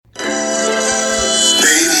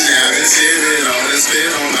I've been sitting on and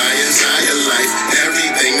spit on my entire life.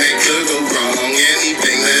 Everything that could go wrong,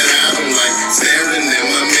 anything that I don't like. Staring in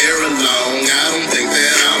my mirror long, I don't think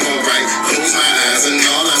that I'm alright. Close my eyes and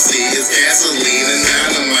all I see is gasoline and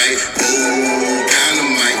dynamite. Oh,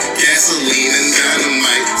 dynamite, gasoline and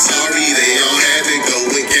dynamite. Sorry they all had to go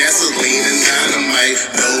with gasoline and dynamite.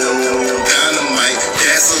 No, dynamite,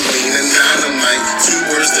 gasoline and dynamite. Two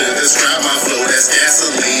words to describe my flow, that's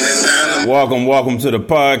gasoline and dynamite. Welcome to the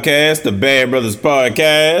podcast, the Bad Brothers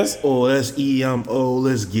Podcast. Oh, that's EMO.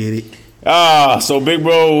 Let's get it. So big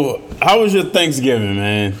bro, how was your Thanksgiving,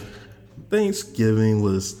 man? Thanksgiving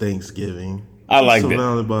was Thanksgiving. I like that.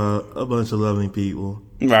 Surrounded by a bunch of loving people.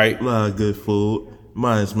 Right. A lot of good food.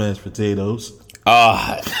 Minus mashed potatoes.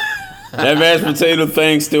 That mashed potato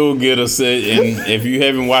thing still get us. And if you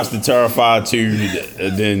haven't watched the Terrifier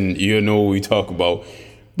 2, then you'll know what we talk about.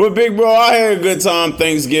 But big bro, I had a good time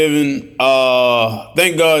Thanksgiving. Thank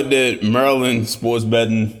God that Maryland sports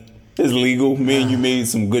betting is legal. Me and you made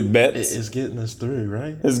some good bets. It's getting us through,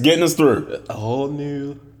 right? It's getting us through. A whole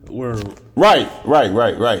new world. Right.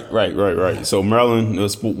 So Maryland,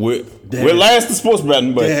 we're last to sports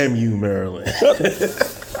betting, but damn you, Maryland.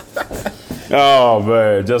 Oh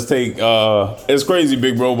man, just take it's crazy,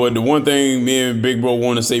 big bro. But the one thing me and big bro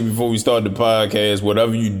want to say before we start the podcast: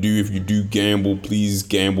 whatever you do, if you do gamble, please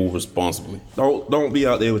gamble responsibly. Don't be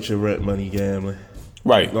out there with your rent money gambling.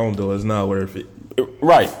 Right. Don't do it. It's not worth it.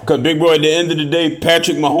 Right, because big bro, at the end of the day,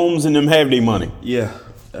 Patrick Mahomes and them have their money. Yeah,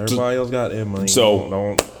 everybody else got their money.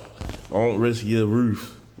 So don't risk your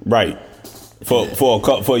roof. Right. For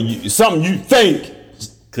something you think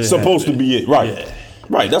Could supposed happen. to be it. Right. Yeah.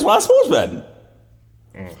 Right. That's why I sports betting.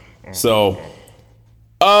 So,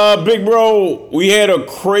 big bro, we had a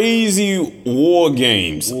crazy war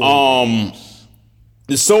games. The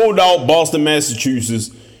sold out Boston,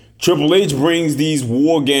 Massachusetts. Triple H brings these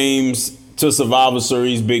war games to Survivor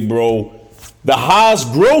Series, big bro. The highest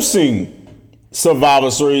grossing Survivor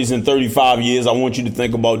Series in 35 years. I want you to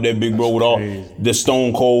think about that, big bro, with all the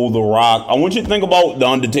Stone Cold, The Rock. I want you to think about The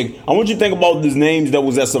Undertaker. I want you to think about these names that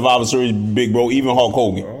was at Survivor Series, big bro, even Hulk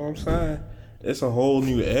Hogan. You know what I'm saying? It's a whole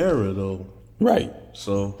new era, though. Right.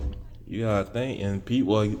 So you gotta think, and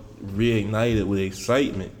people are reignited with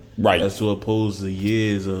excitement. Right. As to opposed to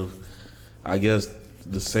years of, I guess,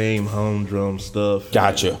 the same humdrum stuff.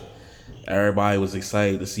 Gotcha. Everybody was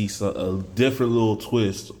excited to see a different little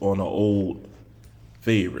twist on an old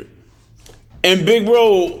favorite. And big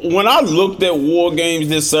bro, when I looked at War Games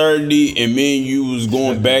this Saturday and me and you was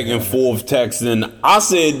going back and forth texting, I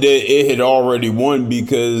said that it had already won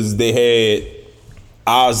because they had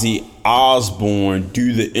Ozzy Osbourne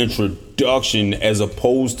do the introduction as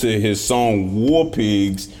opposed to his song War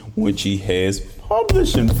Pigs, which he has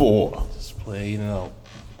publishing for. Just playing out.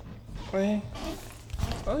 Man.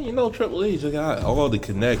 Well, you know, Triple H got all the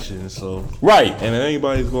connections, so Right. and if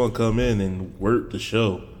anybody's going to come in and work the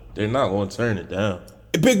show, they're not going to turn it down.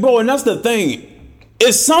 Big bro, and that's the thing.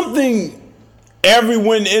 It's something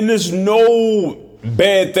everyone, and there's no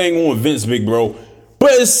bad thing on Vince, big bro,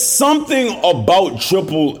 but it's something about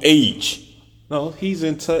Triple H. No, he's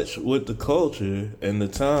in touch with the culture and the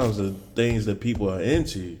times of things that people are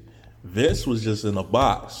into. Vince was just in a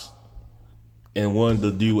box and wanted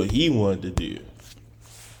to do what he wanted to do.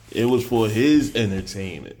 It was for his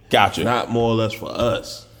entertainment. Gotcha. Not more or less for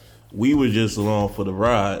us. We were just along for the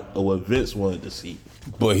ride of what Vince wanted to see.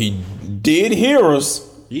 But he did hear us.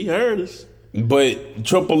 He heard us. But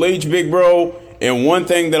Triple H, big bro, and one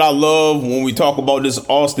thing that I love when we talk about this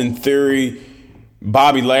Austin Theory,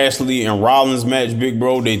 Bobby Lashley, and Rollins match, big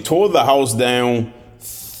bro, they tore the house down.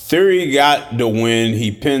 Theory got the win.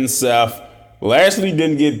 He pinned Seth. Lashley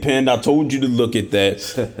didn't get pinned. I told you to look at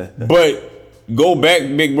that. But go back,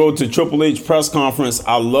 big bro, to Triple H press conference.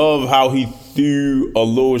 I love how he threw a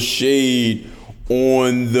little shade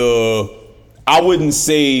on the, I wouldn't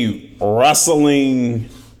say wrestling.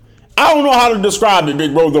 I don't know how to describe it,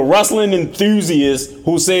 big bro. The wrestling enthusiast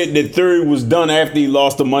who said that Theory was done after he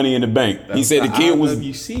lost the Money in the Bank. He said the kid was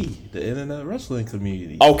IWC, the internet wrestling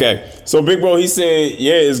community. Okay. So big bro, he said,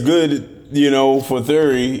 yeah, it's good, you know, for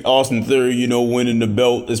Theory, Austin Theory, you know, winning the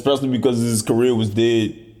belt, especially because his career was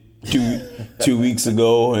dead two weeks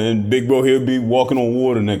ago, and big bro, he'll be walking on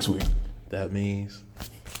water next week. That means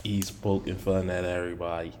he's poking fun at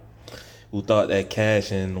everybody who thought that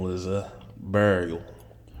cash-in was a burial.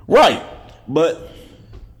 Right. But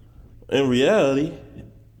in reality,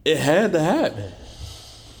 it had to happen.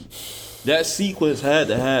 That sequence had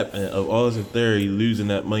to happen of Austin Theory losing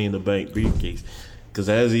that Money in the Bank briefcase. Because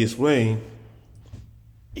as he explained,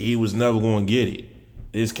 he was never going to get it.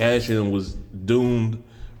 His cash-in was doomed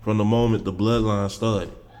from the moment the bloodline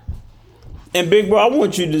started. And Big Bro, I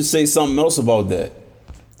want you to say something else about that.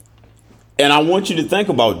 And I want you to think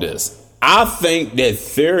about this. I think that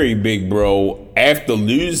Theory, Big Bro, after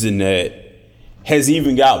losing that, has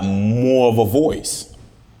even got more of a voice.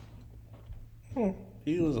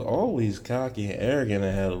 He was always cocky and arrogant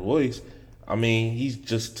and had a voice. I mean, he's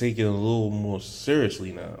just taking it a little more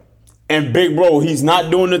seriously now. And Big Bro, he's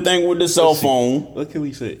not doing the thing with the cell phone. What can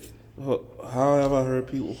we say? How have I heard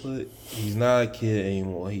people put it? He's not a kid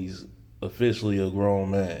anymore. He's officially a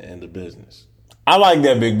grown man in the business. I like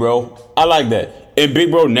that, Big Bro. I like that. And Big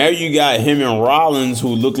Bro, now you got him and Rollins who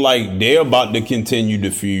look like they're about to continue the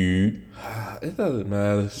feud. It doesn't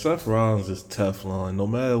matter. Seth Rollins is Teflon. No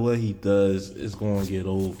matter what he does, it's going to get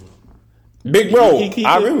over. Big Bro,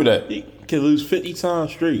 I agree with that. He can lose 50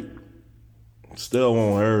 times straight. Still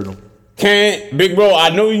won't hurt him. Can't, Big Bro, I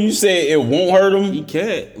know you said it won't hurt him. He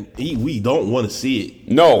can't. We don't want to see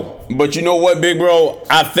it. No, but you know what, Big Bro?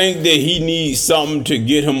 I think that he needs something to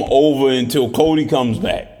get him over until Cody comes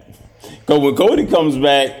back. Because when Cody comes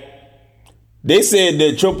back, they said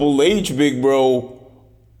that Triple H, Big Bro,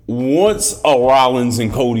 wants a Rollins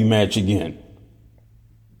and Cody match again.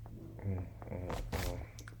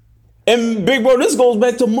 And Big Bro, this goes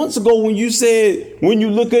back to months ago when you said, when you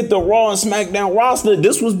look at the Raw and SmackDown roster,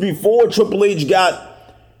 this was before Triple H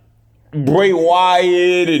got Bray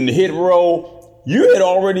Wyatt and Hit Row. You had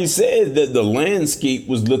already said that the landscape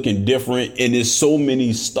was looking different and there's so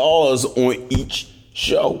many stars on each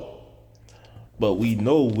show. But we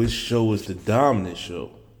know which show is the dominant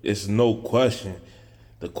show. It's no question.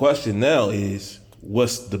 The question now is,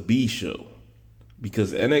 what's the B show?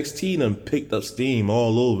 Because NXT done picked up steam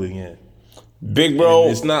all over again. Big Bro,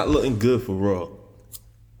 and it's not looking good for Raw.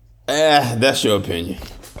 That's your opinion.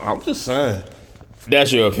 I'm just saying.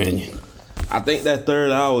 That's your opinion. I think that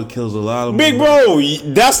third hour kills a lot of Big Bro,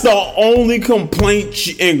 that's the only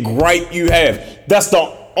complaint and gripe you have. That's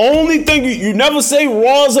the only thing you never say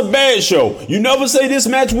Raw's a bad show. You never say this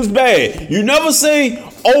match was bad. You never say,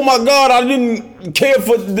 oh my God, I didn't care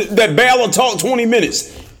for that Balor talk 20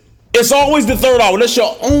 minutes. It's always the third hour. That's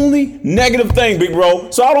your only negative thing, Big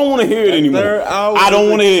Bro. So I don't want to hear it anymore. Third hour I don't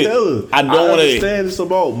want to hear it. I don't want to hear it. I understand it's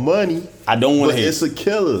about money. I don't want to hear it. It's a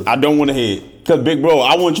killer. I don't want to hear it. Because, Big Bro,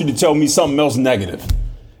 I want you to tell me something else negative.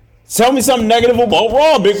 Tell me something negative about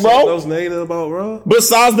Raw, Big Bro. Something else negative about Raw?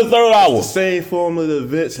 Besides the third hour. The same formula that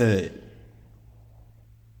Vince had.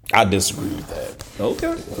 I disagree with that.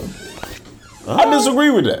 Okay. I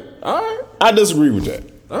disagree with that. All right. I disagree with that.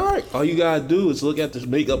 All right. All you got to do is look at the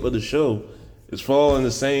makeup of the show. It's following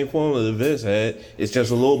the same formula that Vince had. It's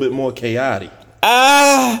just a little bit more chaotic.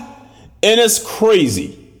 And it's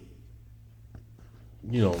crazy.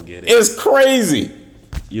 You don't get it. It's crazy.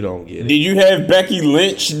 You don't get it. Did you have Becky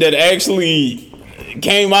Lynch that actually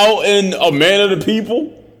came out in a man of the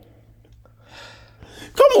people?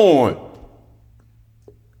 Come on.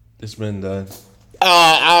 It's been done.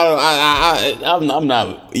 I'm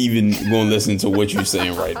not even going to listen to what you're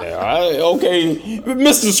saying right now. Okay,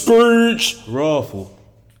 Mr. Scrooge. Rawful.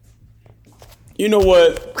 You know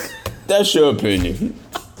what? That's your opinion.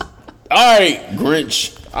 All right,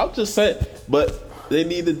 Grinch. I'm just saying, but they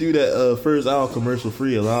need to do that first hour commercial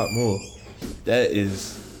free a lot more. That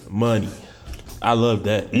is money. I love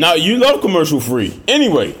that. Now, you love commercial free.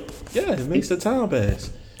 Anyway. Yeah, it makes the time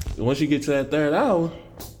pass. Once you get to that third hour,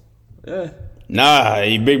 yeah. Nah,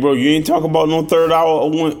 hey, Big Bro, you ain't talking about no third hour.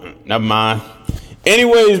 Never mind.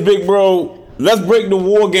 Anyways, Big Bro, let's break the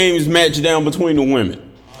War Games match down between the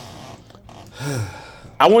women.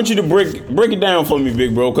 I want you to break it down for me,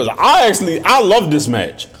 Big Bro, because I love this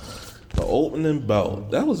match. The opening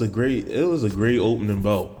bout. It was a great opening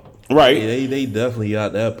bout. Right. They definitely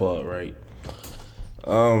got that part right.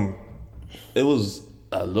 It was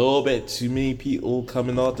a little bit too many people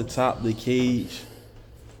coming off the top of the cage.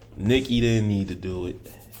 Nikki didn't need to do it.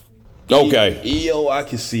 Okay. EO I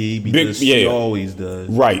can see because she always does.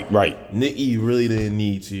 Right. Nikki really didn't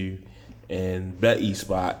need to. And Becky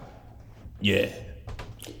spot, yeah.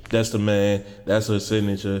 That's the man. That's her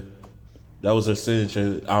signature. That was her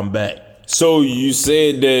signature. I'm back. So you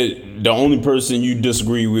said that the only person you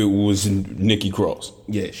disagree with was Nikki Cross.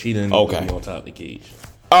 Yeah, she didn't need to be on top of the cage.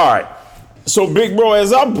 All right. So, Big Bro,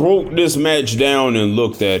 as I broke this match down and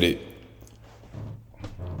looked at it,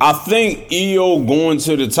 I think EO going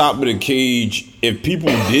to the top of the cage, if people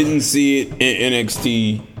didn't see it in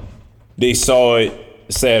NXT, they saw it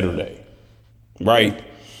Saturday. Right?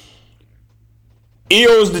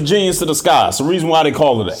 EO is the genius of the sky. It's the reason why they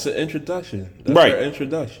call it that. It's an introduction. That's right. Her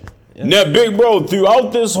introduction. Yeah. Now, Big Bro,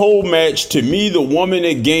 throughout this whole match, to me, the woman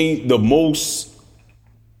that gained the most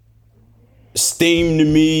steam to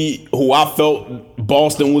me, who I felt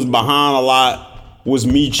Boston was behind a lot was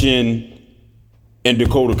Michin and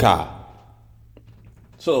Dakota Kai.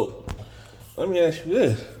 So, let me ask you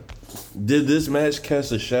this. Did this match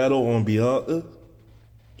cast a shadow on Bianca?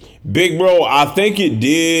 Big bro, I think it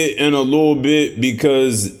did in a little bit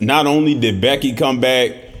because not only did Becky come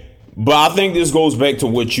back, but I think this goes back to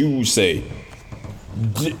what you say.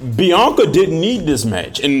 Bianca didn't need this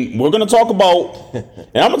match. And we're going to talk about,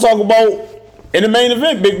 and I'm going to talk about in the main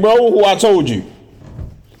event, big bro, who I told you.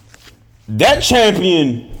 That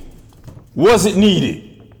champion wasn't needed.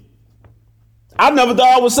 I never thought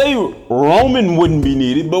I would say Roman wouldn't be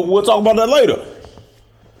needed, but we'll talk about that later.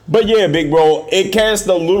 But yeah, big bro, it cast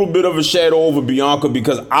a little bit of a shadow over Bianca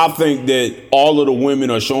because I think that all of the women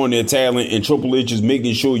are showing their talent and Triple H is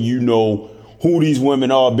making sure you know who these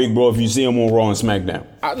women are, big bro, if you see them on Raw and SmackDown.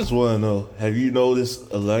 I just want to know, have you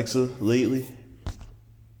noticed Alexa lately?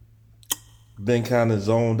 Been kind of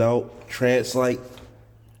zoned out, trance-like?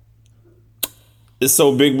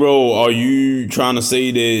 So, big bro, are you trying to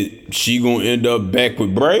say that she gonna end up back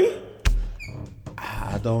with Bray?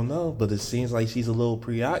 I don't know, but it seems like she's a little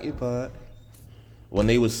preoccupied. When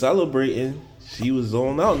they was celebrating, she was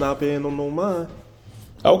zoned out, not paying them no mind.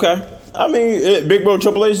 Okay. I mean, big bro,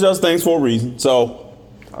 Triple H does things for a reason, so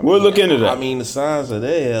we'll look into that. I mean, the signs that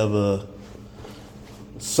they have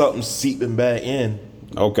something seeping back in.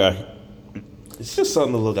 Okay. It's just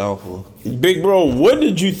something to look out for. Big bro, what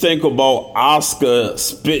did you think about Asuka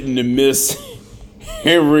spitting the Miss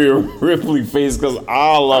Rhea Ripley face? Because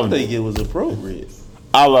I loved it. I think it was appropriate.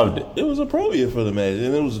 I loved it. It was appropriate for the match,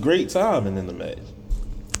 and it was great timing in the match.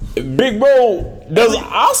 Big bro, does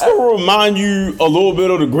Asuka remind you a little bit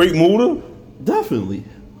of the Great Muta? Definitely.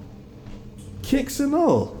 Kicks and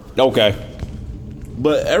all. Okay.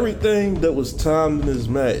 But everything that was timed in this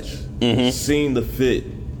match seemed to fit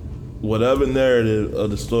whatever narrative of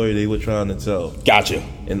the story they were trying to tell. Gotcha.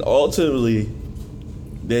 And ultimately,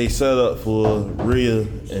 they set up for Rhea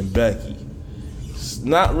and Becky. It's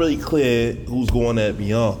not really clear who's going at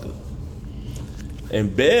Bianca.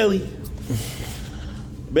 And Bayley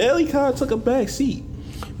kind of took a back seat.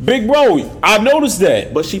 Big bro, I noticed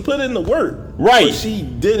that. But she put in the work. Right. But she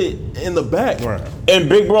did it in the background. And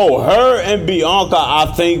big bro, her and Bianca,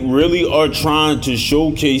 I think, really are trying to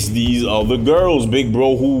showcase these other girls, big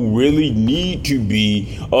bro, who really need to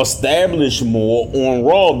be established more on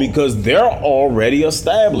Raw because they're already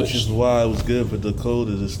established. Which is why it was good for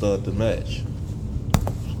Dakota to start the match.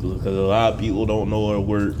 Because a lot of people don't know her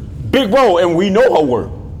work. Big bro, and we know her work.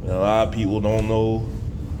 And a lot of people don't know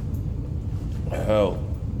how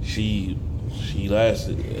she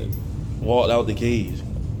lasted. Walked out the cage.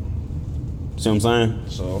 See what I'm saying?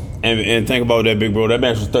 So and think about that, big bro. That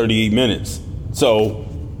match was 38 minutes. So,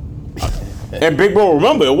 and big bro,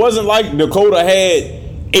 remember, it wasn't like Dakota had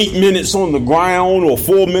 8 minutes on the ground or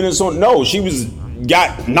 4 minutes on. No, she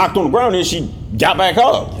got knocked on the ground and she got back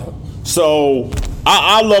up. So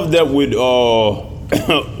I love that with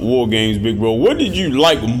War Games, big bro. What did you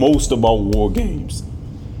like most about War Games?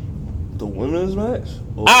 The women's match?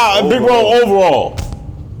 Big bro, overall.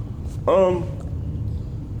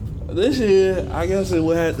 This year, I guess it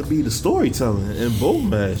would have to be the storytelling in both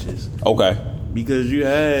matches. Okay. Because you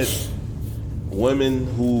had women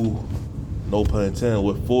who, no pun intended,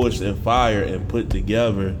 were forged in fire and put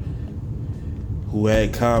together who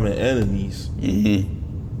had common enemies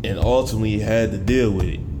and ultimately had to deal with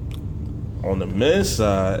it. On the men's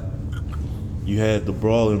side, you had the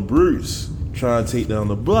Brawling Brutes trying to take down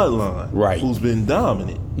the Bloodline, right? Who's been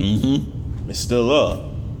dominant and still up.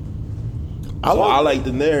 I like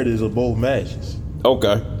the narratives of both matches.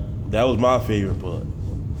 Okay. That was my favorite part.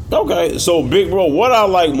 Okay, so big bro, what I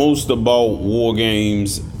like most about War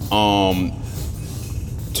Games, to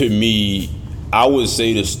me, I would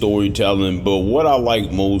say the storytelling, but what I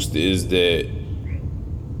like most is that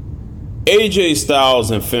AJ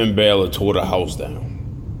Styles and Finn Balor tore the house down.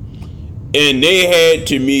 And they had,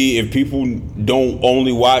 to me, if people don't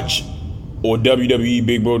only watch or WWE,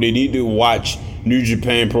 big bro, they need to watch New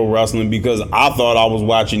Japan Pro Wrestling because I thought I was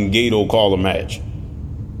watching Gato call a match.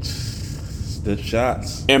 The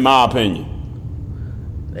shots. In my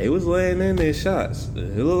opinion. They was laying in their shots.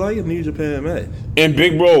 It looked like a New Japan match. And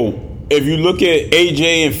big bro, if you look at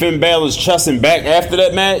AJ and Finn Balor's chest and back after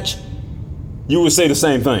that match, you would say the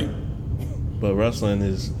same thing. But wrestling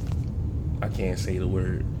is, I can't say the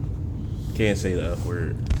word. Can't say the F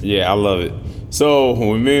word. Yeah, I love it. So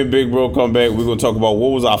when me and Big Bro come back, we're gonna talk about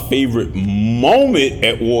what was our favorite moment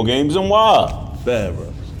at War Games and why. Bad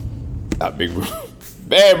Bros. Not Big Bro.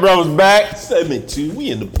 Bad Bro's back. Segment 2,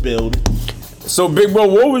 we in the building. So Big Bro,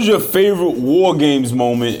 what was your favorite War Games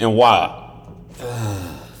moment and why?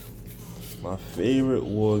 My favorite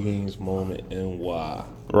War Games moment and why?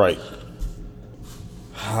 Right.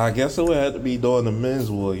 I guess it would have to be during the men's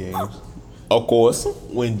War Games. Of course.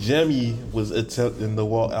 When Jimmy was attempting to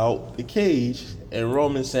walk out the cage and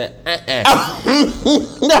Roman said,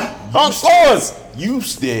 Of course. You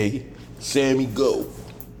stay, Sammy, go.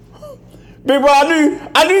 Big bro,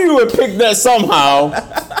 I knew you would pick that somehow.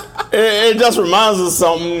 It just reminds us of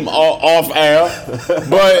something off air.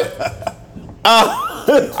 But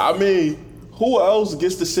I mean, who else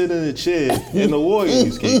gets to sit in a chair in the War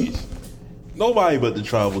Games cage? Nobody but the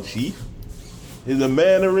tribal chief. The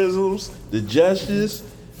mannerisms, the gestures.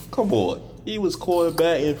 Come on. He was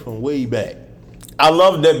quarterbacking from way back. I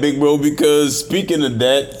love that, big bro, because speaking of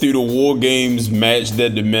that, through the War Games match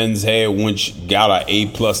that the men's had, which got an A+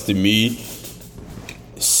 to me,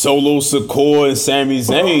 Solo Sikoa and Sami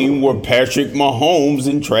Zayn were Patrick Mahomes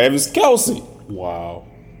and Travis Kelce. Wow.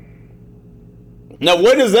 Now,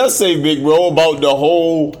 what does that say, big bro, about the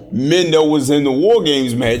whole men that was in the War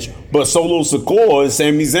Games match, but Solo Sikoa and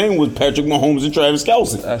Sami Zayn was Patrick Mahomes and Travis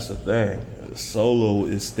Kelce? That's the thing. Solo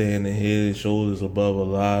is standing head and shoulders above a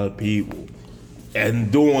lot of people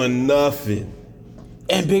and doing nothing.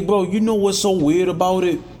 And big bro, you know what's so weird about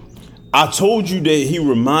it? I told you that he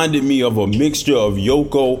reminded me of a mixture of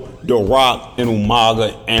Yoko, The Rock, and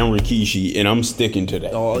Umaga and Rikishi, and I'm sticking to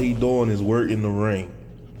that. All he doing is working the ring.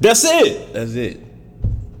 That's it. That's it.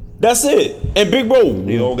 That's it. And big bro,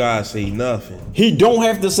 He don't gotta say nothing. he don't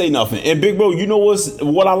have to say nothing. And big bro, you know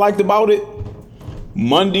what I liked about it?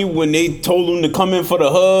 Monday when they told him to come in for the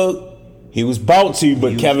hug, he was about to,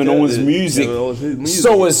 but Kevin Owens' music.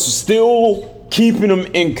 So it's still keeping him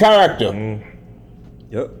in character.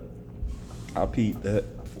 Yep. I peeped that.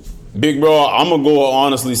 Big bro, I'm gonna go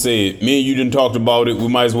honestly say it. Me and you didn't talk about it. We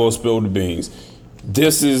might as well spill the beans.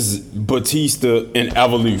 This is Batista in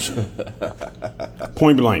Evolution.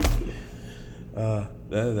 Point blank.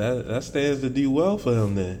 That stands to do well for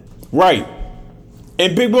him then. Right.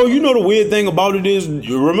 And big bro, you know the weird thing about it is,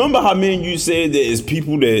 remember how me and you said that it's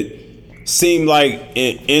people that seem like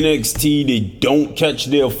in NXT they don't catch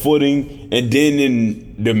their footing, and then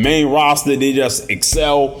in the main roster they just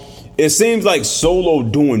excel. It seems like Solo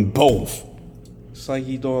doing both. It's like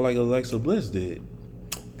he doing like Alexa Bliss did.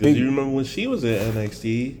 Because you remember when she was at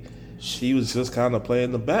NXT, she was just kind of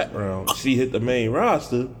playing the background. She hit the main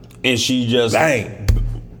roster. And she just Bang.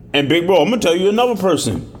 And big bro, I'm gonna tell you another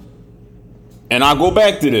person. And I go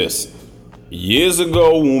back to this. Years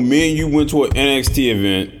ago when me and you went to an NXT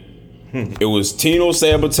event, it was Tino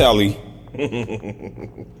Sabatelli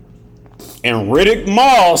and Riddick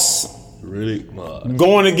Moss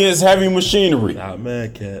going against Heavy Machinery. Not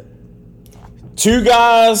Madcap. 2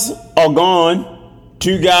 guys are gone.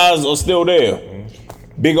 2 guys are still there.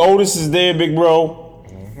 Big Otis is there, big bro.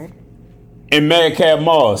 And Madcap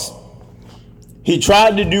Moss. He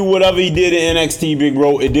tried to do whatever he did in NXT, big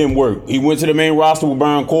bro. It didn't work. He went to the main roster with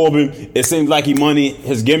Baron Corbin. It seems like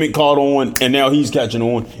his gimmick caught on, and now he's catching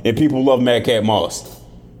on, and people love Madcap Moss.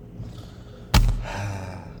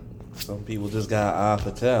 Some people just got an eye for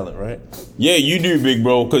talent, right? Yeah, you do, big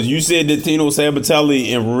bro, because you said that Tino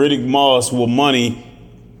Sabatelli and Riddick Moss were money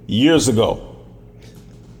years ago.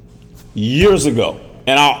 Years ago.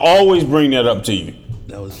 And I always bring that up to you.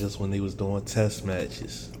 That was just when they was doing test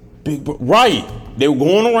matches. Big bro, right. They were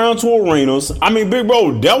going around to arenas. I mean, big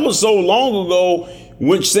bro, that was so long ago,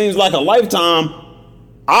 which seems like a lifetime.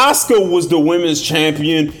 Asuka was the women's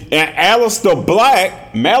champion, and Aleister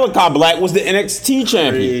Black, Malachi Black, was the NXT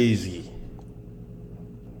champion. Crazy.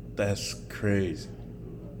 That's crazy.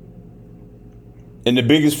 And the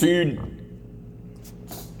biggest feud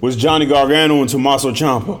was Johnny Gargano and Tommaso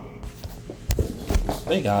Ciampa.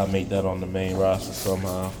 They gotta make that on the main roster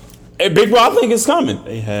somehow. Hey, big bro, I think it's coming.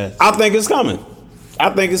 They had. I think it's coming.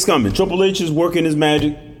 Triple H is working his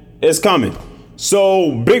magic. It's coming.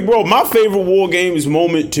 So, big bro, my favorite War Games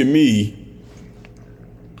moment to me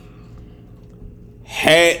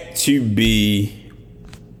had to be,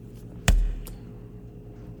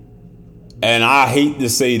 and I hate to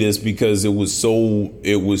say this because I ain't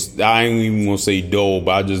even gonna say dull,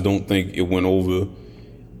 but I just don't think it went over,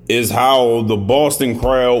 is how the Boston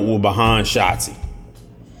crowd were behind Shotzi.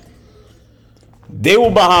 They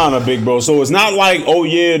were behind her, big bro. So it's not like, oh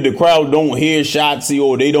yeah, the crowd don't hear Shotzi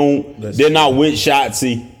or they're not with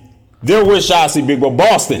Shotzi. They're with Shotzi, big bro.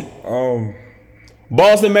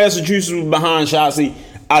 Boston, Massachusetts was behind Shotzi.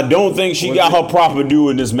 I don't think she got her proper due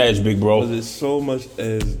in this match, big bro. Was it so much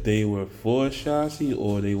as they were for Shotzi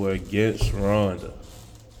or they were against Ronda?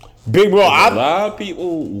 Big bro, a lot of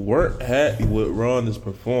people weren't happy with Ronda's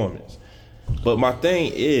performance. But my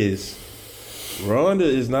thing is, Ronda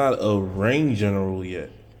is not a ring general yet.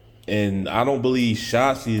 And I don't believe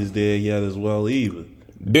Shotzi is there yet as well either.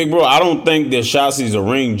 Big bro, I don't think that Shotzi's a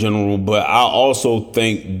ring general, but I also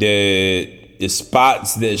think that the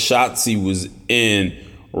spots that Shotzi was in,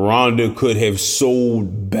 Ronda could have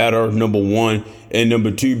sold better, number one. And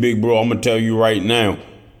number two, big bro, I'm going to tell you right now,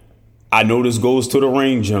 I know this goes to the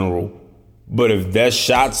ring general, but if that's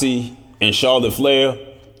Shotzi and Charlotte Flair,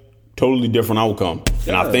 totally different outcome.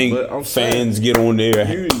 And I think fans get on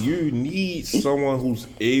there. You need someone who's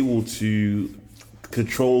able to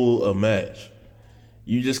control a match.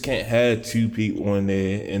 You just can't have two people in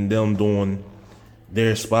there and them doing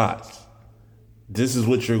their spots. This is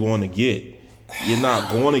what you're going to get. You're not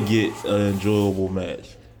going to get an enjoyable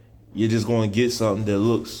match. You're just going to get something that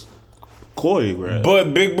looks choreographed.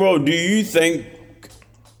 But, big bro, do you think,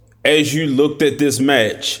 as you looked at this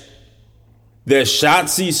match, that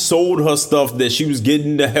Shotzi sold her stuff that she was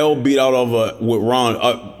getting the hell beat out of her with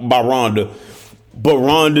by Ronda, but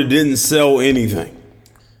Ronda didn't sell anything?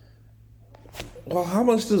 Well, how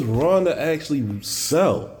much does Ronda actually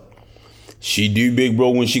sell? She do, big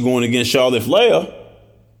bro, when she going against Charlotte Flair.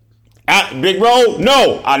 Big bro,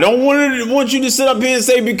 no, I don't want you to sit up here and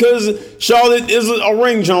say because Charlotte is a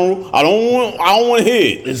ring general. I don't want to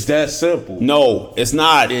hear it. It's that simple. No, it's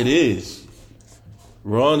not. It is.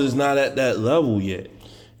 Ronda's not at that level yet,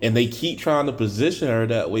 and they keep trying to position her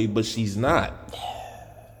that way, but she's not.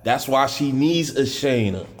 That's why she needs a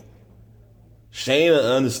Shayna.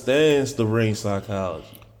 Shayna understands the ring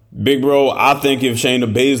psychology. Big bro, I think if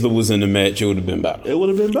Shayna Baszler was in the match, it would have been better. It would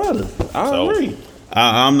have been better. I agree.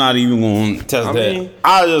 I'm not even going to test that.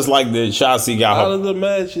 I just like that Shotzi got her. Out of the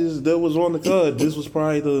matches that was on the card, this was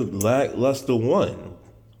probably the lackluster one.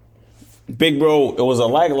 Big bro, it was a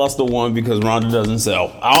lackluster one because Ronda doesn't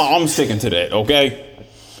sell. I'm sticking to that, okay?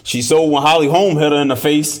 She sold when Holly Holm hit her in the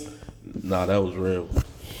face. Nah, that was real.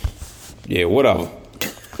 Yeah, whatever.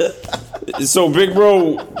 So, big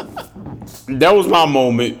bro, that was my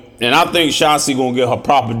moment. And I think Shotzi going to get her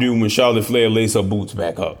proper due when Charlotte Flair lays her boots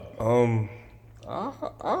back up.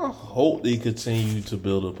 I hope they continue to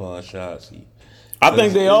build upon Shotzi. I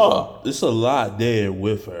think they are. It's a lot there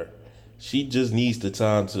with her. She just needs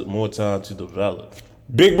more time to develop.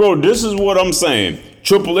 Big bro, this is what I'm saying.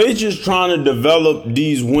 Triple H is trying to develop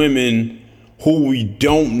these women who we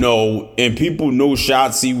don't know, and people know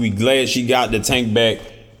Shotzi. We glad she got the tank back.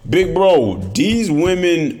 Big bro, these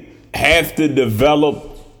women have to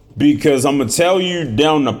develop because I'm going to tell you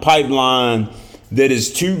down the pipeline that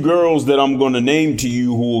is two girls that I'm going to name to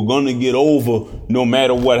you who are going to get over no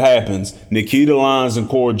matter what happens. Nikita Lyons and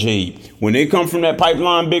Cora Jade. When they come from that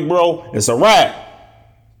pipeline, big bro, it's a wrap.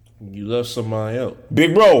 You left somebody else.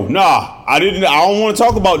 Big bro, nah, I don't want to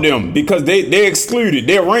talk about them because they excluded.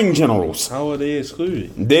 They're ring generals. How are they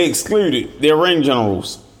excluded? They excluded. They're ring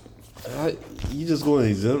generals. You just going to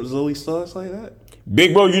exempt Zoe Starks like that?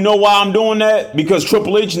 Big bro, you know why I'm doing that? Because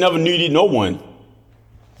Triple H never needed no one.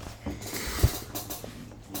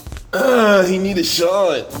 He needed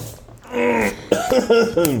Shawn.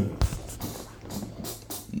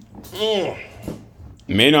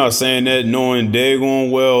 Maynard saying that knowing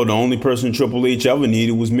daggone well the only person Triple H ever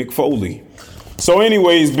needed was Mick Foley. So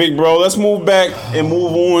anyways, big bro, let's move back and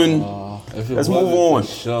move on. Let's move on.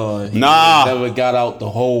 Shawn, nah. Never got out the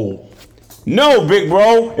hole. No, big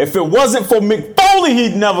bro. If it wasn't for Mick Foley,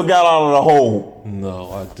 he'd never got out of the hole.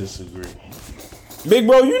 No, I disagree. Big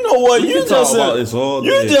bro, you know what? You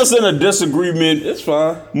just in a disagreement. It's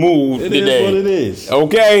fine. Mood it today. It is what it is.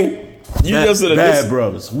 Okay? You just in a bad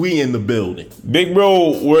brothers. We in the building. Big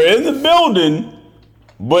bro, we're in the building,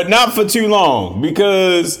 but not for too long.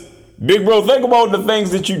 Because, big bro, think about the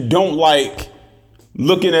things that you don't like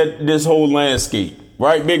looking at this whole landscape.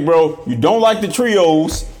 Right, big bro? You don't like the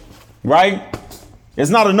trios, right?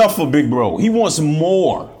 It's not enough for big bro. He wants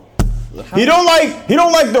more. He don't like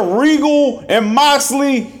the Regal and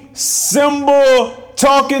Moxley Simba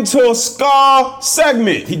talking to a Scar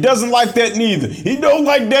segment. He doesn't like that neither. He don't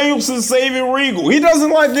like Danielson saving Regal. He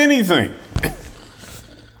doesn't like anything.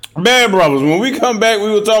 Bad brothers, when we come back, we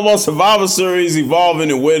will talk about Survivor Series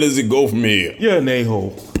evolving and where does it go from here. Yeah, an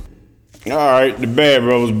a-hole. All right, the Bad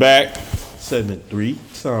Brothers back. Segment 3.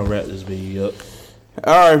 Time wrap this baby up.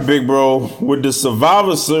 All right, big bro. With the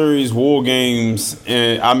Survivor Series War Games,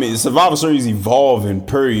 and Survivor Series evolving,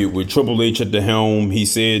 period, with Triple H at the helm, he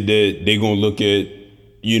said that they're going to look at,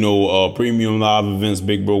 premium live events,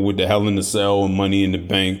 big bro, with the Hell in the Cell and Money in the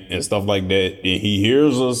Bank and stuff like that. And he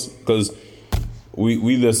hears us because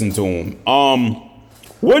we listen to him.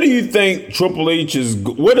 What do you think Triple H is,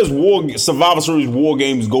 where does Survivor Series War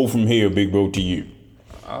Games go from here, big bro, to you?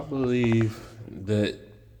 I believe that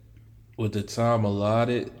with the time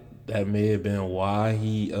allotted, that may have been why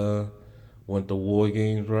he went the War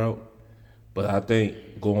Games route. But I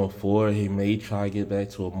think going forward, he may try to get back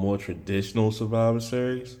to a more traditional Survivor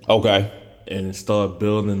Series. Okay. And start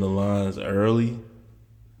building the lines early.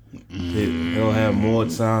 He'll have more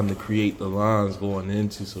time to create the lines going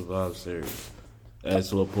into Survivor Series as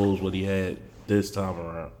to oppose what he had this time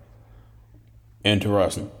around.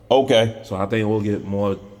 Interesting. Okay. So I think we'll get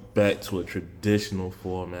more back to a traditional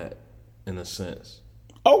format in a sense.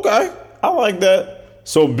 Okay. I like that.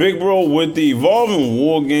 So, Big Bro, with the evolving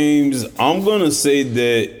War Games, I'm going to say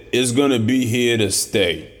that it's going to be here to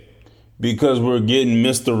stay. Because we're getting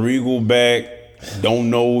Mr. Regal back. Don't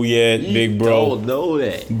know yet, Big Bro. Don't know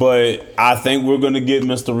that. But I think we're going to get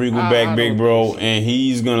Mr. Regal back, Big Bro. And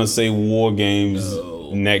he's going to say War Games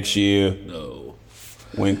next year. No.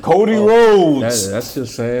 When Cody Rhodes. That's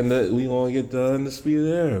just saying that we going to get the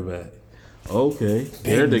Undisputed Era back. Okay.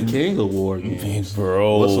 They're the king of War Games. Big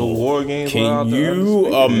Bro. What's a War Game? Can you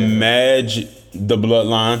imagine the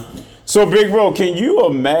Bloodline? So, Big Bro, can you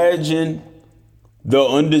imagine the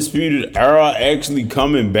Undisputed Era actually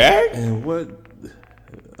coming back? And what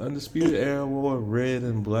Undisputed Era wore red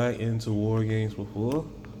and black into War Games before?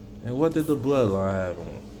 And what did the Bloodline have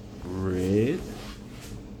on? Red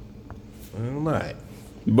and black.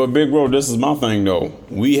 But Big Bro, this is my thing though.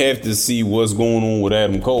 We have to see what's going on with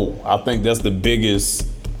Adam Cole. I think that's the biggest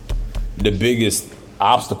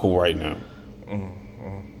obstacle right now.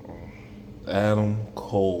 Adam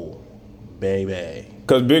Cole, baby.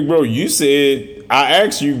 Because Big Bro, you said, I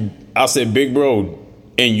asked you, I said, Big Bro,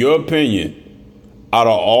 in your opinion, out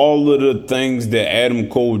of all of the things that Adam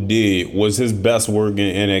Cole did, was his best work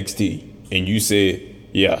in NXT? And you said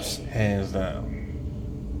yes. Hands down.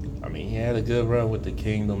 I mean, he had a good run with the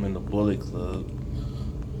Kingdom and the Bullet Club,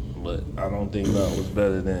 but I don't think that was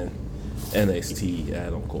better than NXT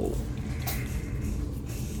Adam Cole.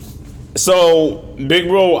 So, Big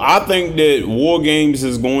Bro, I think that War Games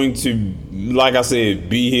is going to, like I said,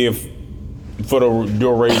 be here for the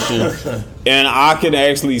duration. And I can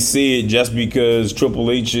actually see it just because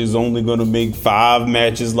Triple H is only going to make 5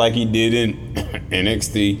 matches like he did in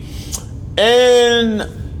NXT. And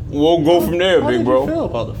we'll go from there, Big Bro. How did you feel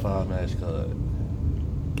about the 5-match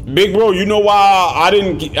card? Big Bro, you know why I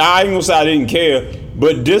ain't gonna say I didn't care,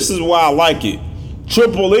 but this is why I like it.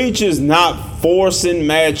 Triple H is not forcing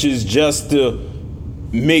matches just to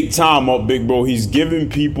make time up, Big Bro. He's giving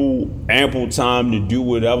people ample time to do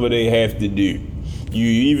whatever they have to do. You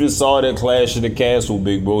even saw that Clash of the Castle,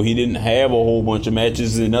 Big Bro. He didn't have a whole bunch of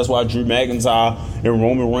matches, and that's why Drew McIntyre and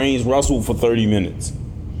Roman Reigns wrestled for 30 minutes.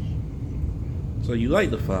 So you like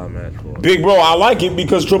the 5-match card? Big Bro, I like it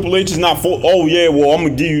because Triple H is not I'm going to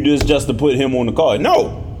give you this just to put him on the card.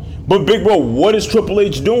 No. But Big Bro, what is Triple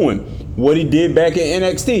H doing? What he did back in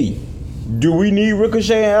NXT. Do we need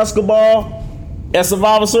Ricochet and Escobar at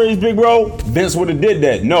Survivor Series, Big Bro? Vince would have did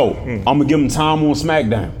that. No. I'm going to give him time on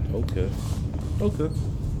SmackDown. Okay.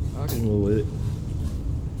 I can go with it.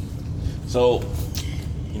 So,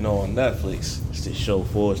 on Netflix, it's this show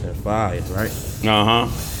Forged in Fire, right? Uh-huh.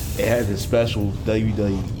 It had this special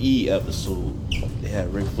WWE episode. They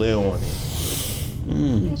had Ric Flair on it.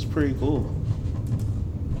 It was pretty cool.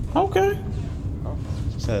 Okay.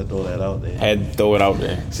 Just had to throw that out there. Had to throw it out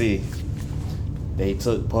there. See, they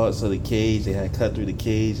took parts of the cage, they had cut through the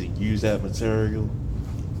cage and used that material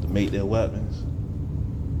to make their weapons.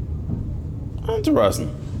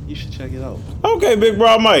 Interesting. You should check it out. Okay, Big Bro,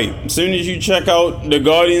 I might. As soon as you check out the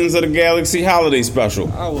Guardians of the Galaxy holiday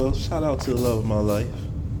special. I will. Shout out to the love of my life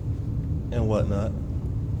and whatnot.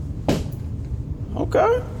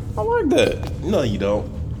 Okay. I like that. No, you don't.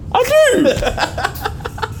 I do.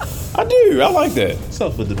 I do. I like that. It's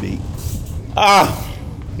up for debate.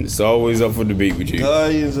 It's always up for debate with you.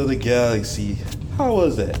 Guardians of the Galaxy. How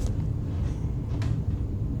was that?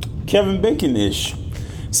 Kevin Bacon-ish.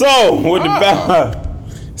 So, with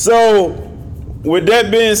with that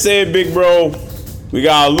being said, Big Bro, we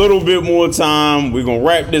got a little bit more time. We're going to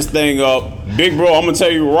wrap this thing up. Big Bro, I'm going to tell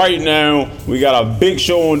you right now, we got a big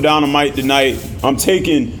show on Dynamite tonight. I'm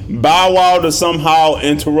taking Bow Wow to somehow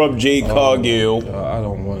interrupt Jade Cargill. God, I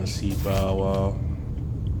don't want to see Bow Wow.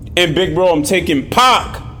 And Big Bro, I'm taking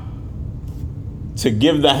Pac to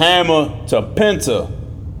give the hammer to Penta,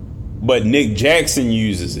 but Nick Jackson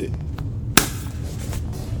uses it.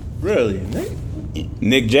 Really, Nick?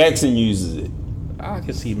 Nick Jackson uses it. I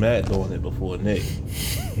can see Matt doing it before Nick.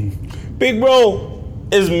 Big Bro,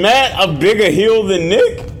 is Matt a bigger heel than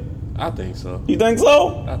Nick? I think so. You think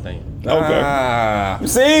so? I think. Okay.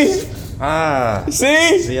 See?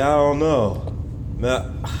 See, I don't know.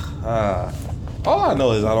 Nah, all I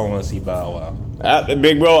know is I don't want to see Bow Wow.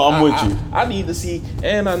 Big bro, I'm with you. I need to see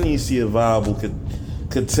a viable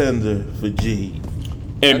contender for Jade.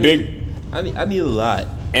 And I need a lot.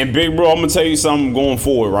 And big bro, I'm gonna tell you something going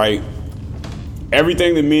forward, right?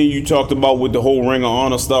 Everything that me and you talked about with the whole Ring of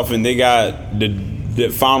Honor stuff, and they got the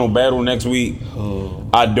final battle next week.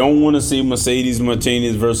 I don't want to see Mercedes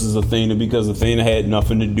Martinez versus Athena because Athena had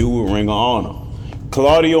nothing to do with Ring of Honor.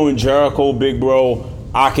 Claudio and Jericho, big bro,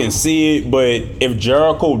 I can see it, but if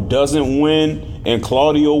Jericho doesn't win and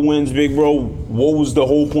Claudio wins, big bro, what was the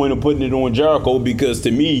whole point of putting it on Jericho? Because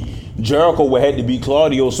to me, Jericho would have to beat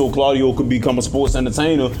Claudio so Claudio could become a sports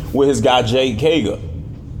entertainer with his guy Jake Hager.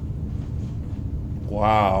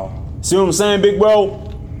 Wow. See what I'm saying, big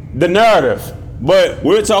bro? The narrative. But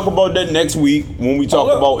we'll talk about that next week when we talk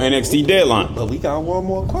about NXT Deadline. But we got one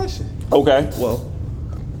more question. Okay. Well,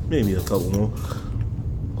 maybe a couple more.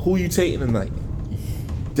 Who you taking tonight?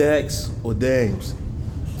 Dax or Dames?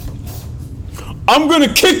 I'm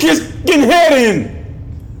gonna kick his fucking head in.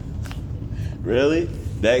 Really?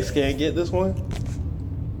 Dax can't get this one?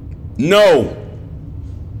 No.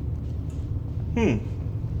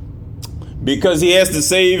 Because he has to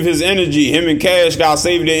save his energy. Him and Cash gotta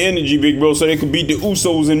save their energy, big bro, so they could beat the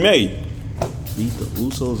Usos in May. Beat the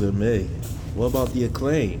Usos in May. What about the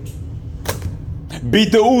Acclaim?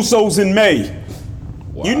 Beat the Usos in May.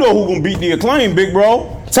 Wow. You know who gonna beat the Acclaim, big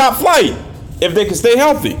bro? Top Flight, if they can stay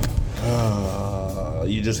healthy.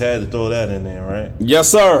 You just had to throw that in there, right? Yes,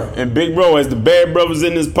 sir. And big bro, as the bad brothers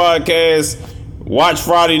in this podcast, watch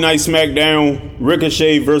Friday Night SmackDown,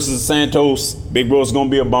 Ricochet versus Santos. Big bro, it's gonna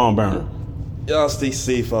be a bomb burner. Y'all stay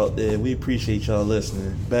safe out there. We appreciate y'all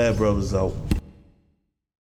listening. Bad Brothers out.